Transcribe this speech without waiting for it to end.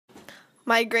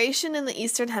Migration in the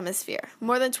Eastern Hemisphere.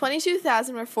 More than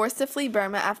 22,000 were forced to flee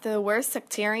Burma after the worst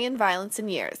sectarian violence in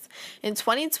years. In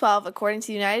 2012, according to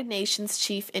the United Nations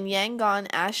chief in Yangon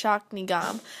Ashok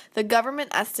Nigam, the government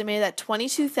estimated that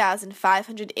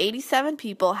 22,587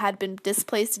 people had been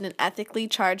displaced in an ethnically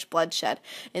charged bloodshed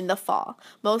in the fall.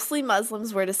 Mostly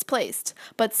Muslims were displaced,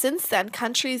 but since then,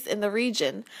 countries in the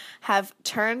region have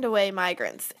turned away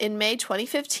migrants. In May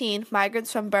 2015,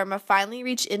 migrants from Burma finally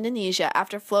reached Indonesia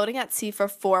after floating at sea for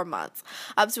 4 months.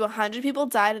 Up to 100 people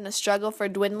died in a struggle for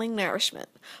dwindling nourishment.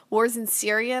 Wars in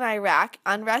Syria and Iraq,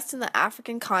 unrest in the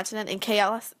African continent, and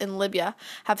chaos in Libya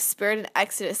have spurred an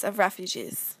exodus of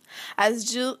refugees.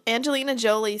 As Angelina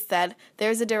Jolie said, there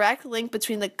is a direct link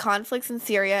between the conflicts in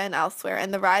Syria and elsewhere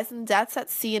and the rise in deaths at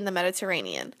sea in the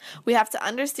Mediterranean. We have to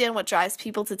understand what drives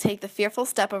people to take the fearful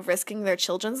step of risking their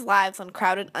children's lives on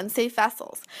crowded, unsafe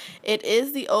vessels. It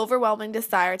is the overwhelming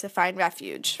desire to find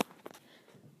refuge.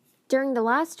 During the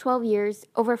last 12 years,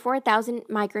 over 4,000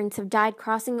 migrants have died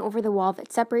crossing over the wall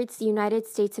that separates the United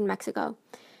States and Mexico.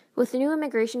 With new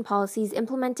immigration policies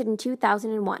implemented in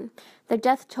 2001, the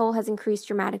death toll has increased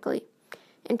dramatically.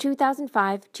 In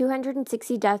 2005,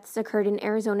 260 deaths occurred in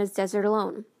Arizona's desert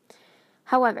alone.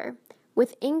 However,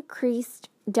 with increased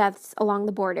deaths along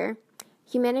the border,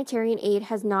 humanitarian aid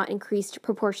has not increased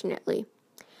proportionately.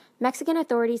 Mexican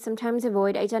authorities sometimes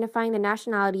avoid identifying the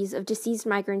nationalities of deceased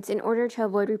migrants in order to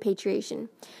avoid repatriation.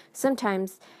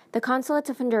 Sometimes, the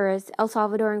consulates of Honduras, El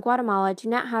Salvador, and Guatemala do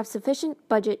not have sufficient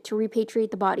budget to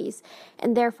repatriate the bodies,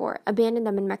 and therefore abandon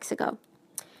them in Mexico.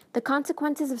 The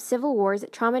consequences of civil wars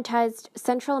that traumatized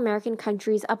Central American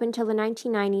countries up until the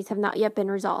 1990s have not yet been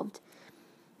resolved.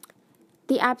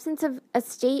 The absence of a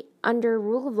state under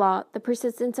rule of law, the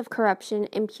persistence of corruption,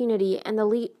 impunity, and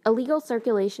the illegal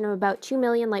circulation of about 2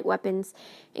 million light weapons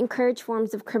encourage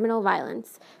forms of criminal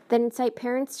violence that incite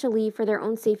parents to leave for their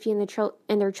own safety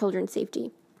and their children's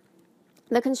safety.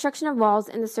 The construction of walls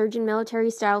and the surge in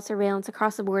military-style surveillance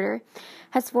across the border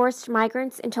has forced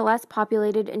migrants into less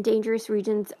populated and dangerous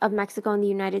regions of Mexico and the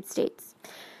United States.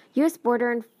 U.S.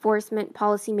 border enforcement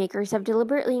policymakers have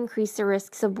deliberately increased the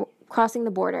risks of crossing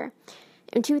the border.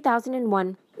 In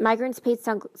 2001, migrants paid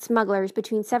smugglers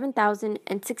between $7,000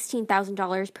 and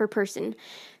 $16,000 per person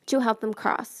to help them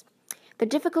cross. The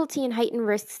difficulty and heightened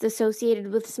risks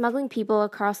associated with smuggling people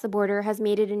across the border has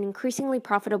made it an increasingly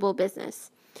profitable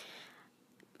business.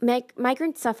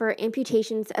 Migrants suffer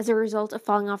amputations as a result of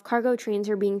falling off cargo trains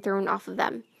or being thrown off of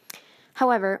them.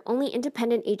 However, only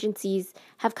independent agencies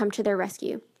have come to their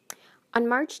rescue. On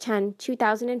March 10,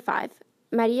 2005,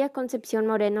 Maria Concepcion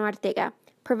Moreno Arteaga,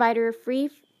 provider of free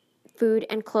food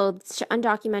and clothes to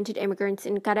undocumented immigrants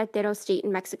in Querétaro State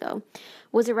in Mexico,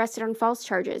 was arrested on false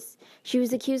charges. She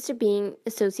was accused of being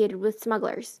associated with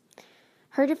smugglers.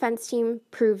 Her defense team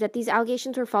proved that these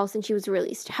allegations were false and she was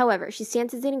released. However, she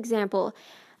stands as an example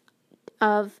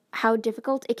of how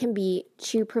difficult it can be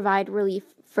to provide relief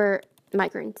for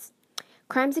migrants.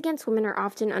 Crimes against women are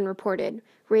often unreported.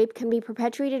 Rape can be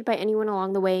perpetrated by anyone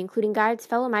along the way, including guides,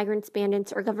 fellow migrants,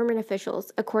 bandits, or government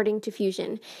officials, according to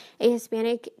Fusion, a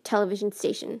Hispanic television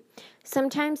station.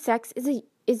 Sometimes sex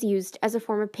is used as a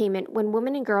form of payment when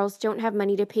women and girls don't have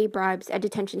money to pay bribes at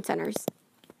detention centers.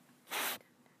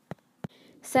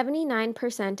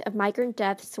 79% of migrant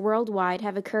deaths worldwide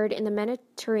have occurred in the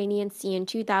Mediterranean Sea in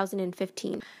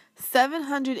 2015.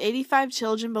 785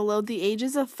 children below the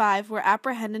ages of 5 were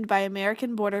apprehended by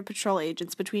American Border Patrol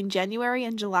agents between January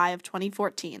and July of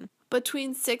 2014.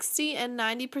 Between 60 and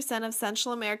 90% of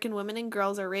Central American women and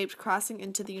girls are raped crossing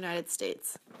into the United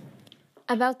States.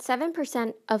 About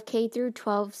 7% of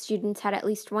K-12 students had at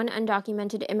least one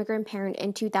undocumented immigrant parent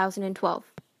in 2012.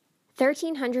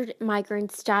 1,300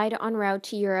 migrants died en route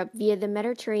to Europe via the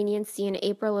Mediterranean Sea in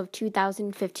April of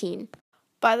 2015.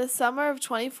 By the summer of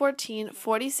 2014,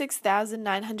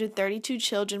 46,932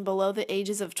 children below the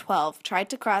ages of 12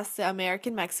 tried to cross the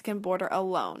American-Mexican border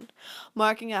alone,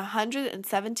 marking a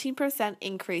 117%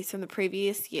 increase from the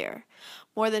previous year.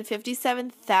 More than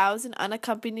 57,000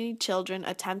 unaccompanied children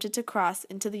attempted to cross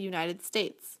into the United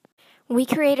States. We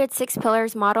created 6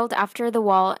 pillars modeled after the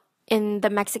wall in the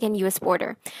Mexican-U.S.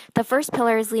 border. The first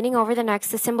pillar is leaning over the next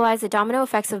to symbolize the domino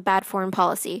effects of bad foreign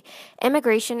policy.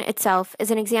 Immigration itself is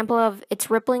an example of its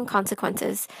rippling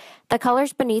consequences. The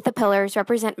colors beneath the pillars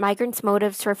represent migrants'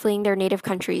 motives for fleeing their native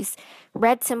countries.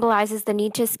 Red symbolizes the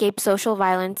need to escape social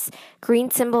violence. Green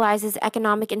symbolizes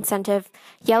economic incentive.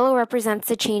 Yellow represents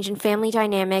the change in family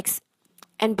dynamics.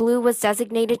 And blue was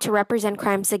designated to represent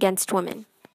crimes against women.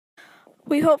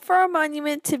 We hope for our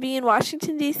monument to be in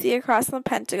Washington, D.C. across the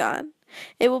Pentagon.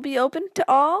 It will be open to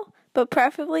all, but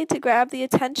preferably to grab the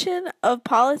attention of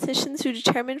politicians who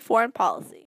determine foreign policy.